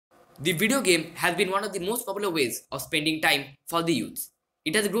The video game has been one of the most popular ways of spending time for the youths.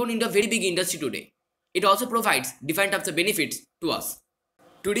 It has grown into a very big industry today. It also provides different types of benefits to us.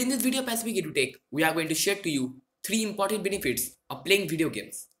 Today in this video Pacific EduTech, we are going to share to you 3 important benefits of playing video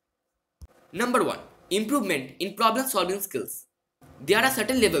games. Number 1. Improvement in problem solving skills. There are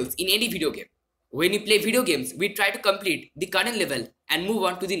certain levels in any video game. When we play video games, we try to complete the current level and move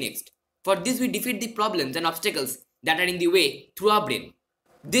on to the next. For this, we defeat the problems and obstacles that are in the way through our brain.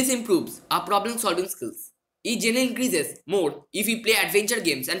 This improves our problem solving skills. It generally increases more if we play adventure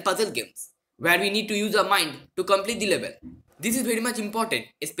games and puzzle games, where we need to use our mind to complete the level. This is very much important,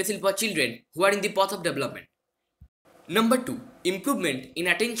 especially for children who are in the path of development. Number 2. Improvement in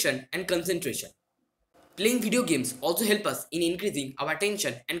attention and concentration. Playing video games also help us in increasing our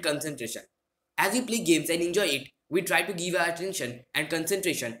attention and concentration. As we play games and enjoy it, we try to give our attention and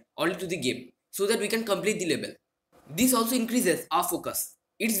concentration only to the game so that we can complete the level. This also increases our focus.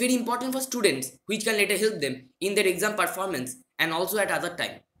 It is very important for students, which can later help them in their exam performance and also at other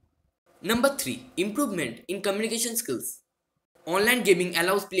time. Number 3. Improvement in communication skills. Online gaming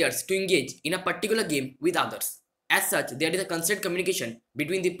allows players to engage in a particular game with others. As such, there is a constant communication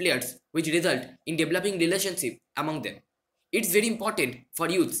between the players which result in developing relationship among them. It's very important for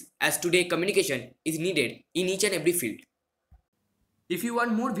youths as today communication is needed in each and every field. If you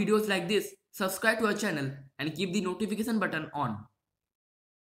want more videos like this, subscribe to our channel and keep the notification button on.